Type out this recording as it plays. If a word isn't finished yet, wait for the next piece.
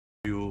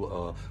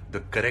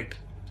the correct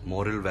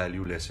moral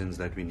value lessons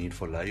that we need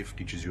for life,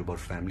 teaches you about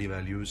family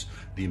values,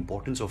 the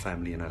importance of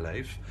family in our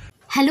life.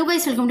 Hello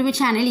guys, welcome to my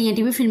channel.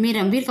 ENTV filmy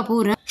Ranbir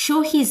Kapoor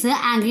show his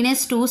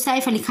angriness to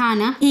Saif Ali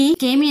Khan. He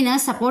came in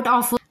support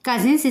of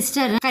cousin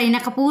sister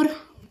Kareena Kapoor.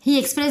 He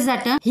expressed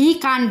that he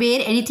can't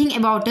bear anything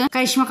about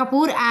Karishma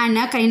Kapoor and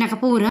Kareena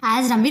Kapoor.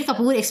 As Ranbir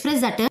Kapoor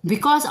expressed that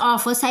because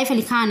of Saif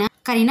Ali Khan,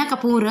 Kareena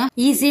Kapoor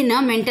is in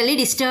mentally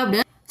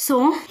disturbed.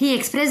 So he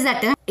expressed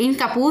that in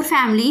Kapoor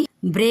family,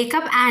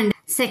 breakup and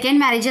second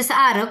marriages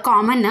are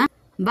common.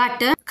 But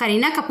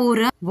Kareena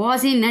Kapoor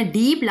was in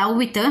deep love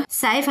with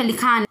Saif Ali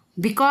Khan.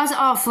 Because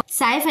of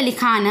Saif Ali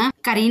Khan,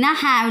 Kareena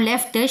have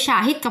left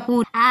Shahid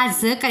Kapoor,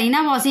 as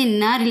Kareena was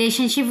in a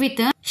relationship with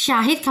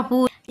Shahid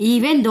Kapoor,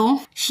 even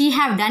though she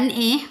have done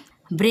a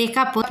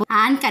breakup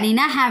and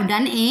Kareena have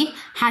done a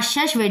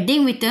hush-hush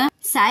wedding with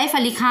Saif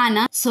Ali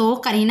Khan. So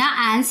Kareena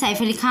and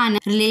Saif Ali Khan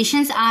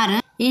relations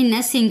are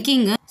in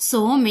sinking.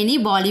 So many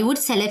Bollywood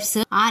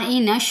celebs are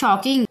in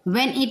shocking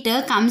when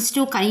it comes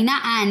to Kareena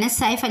and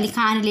Saif Ali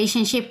Khan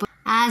relationship.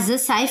 As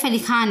Saif Ali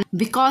Khan,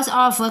 because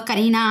of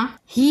Kareena,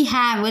 he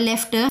have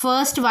left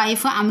first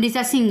wife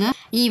Amrita Singh.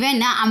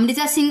 Even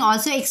Amrita Singh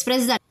also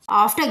expressed that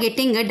after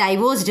getting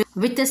divorced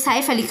with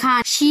Saif Ali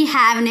Khan, she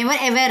have never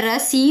ever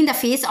seen the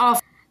face of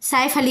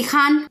Saif Ali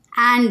Khan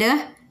and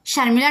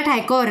Sharmila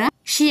Thakur.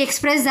 She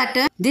expressed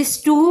that these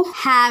two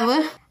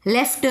have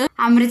left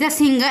Amrita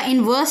Singh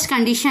in worst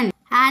condition,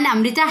 and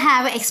Amrita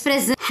have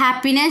expressed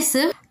happiness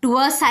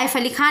towards Saif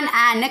Ali Khan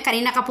and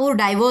Kareena Kapoor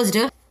divorced.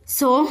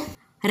 So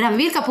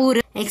Ranbir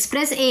Kapoor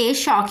expressed a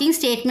shocking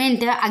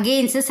statement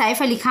against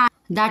Saif Ali Khan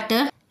that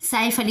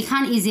Saif Ali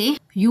Khan is a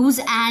use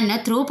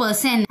and throw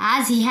person,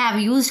 as he have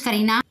used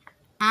Kareena,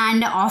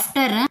 and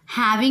after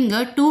having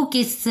two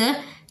kids,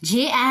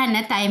 Jay and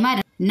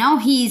Taimur, now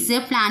he is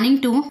planning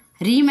to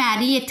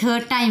remarry a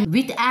third time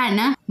with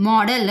an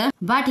model,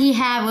 but he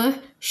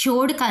have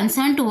showed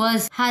concern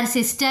towards her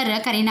sister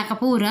Kareena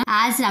Kapoor.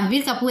 As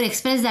Ranbir Kapoor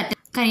expressed that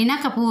Kareena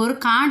Kapoor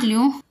can't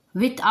live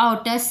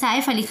without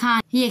Saif Ali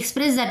Khan. He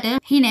expressed that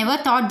he never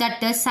thought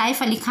that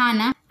Saif Ali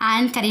Khan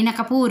and Kareena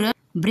Kapoor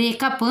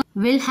breakup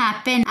will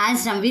happen.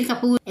 As Ranbir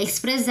Kapoor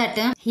expressed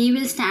that he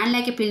will stand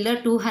like a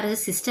pillar to her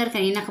sister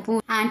Kareena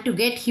Kapoor and to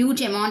get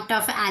huge amount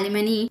of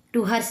alimony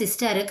to her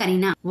sister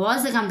Kareena.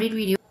 Was the complete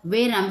video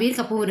where Ranbir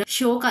Kapoor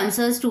show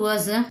concerns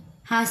towards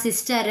her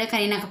sister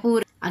Kareena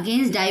Kapoor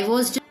against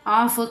divorce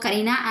of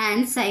Kareena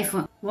and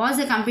Saif. Was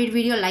the complete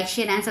video. Like,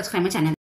 share and subscribe my channel.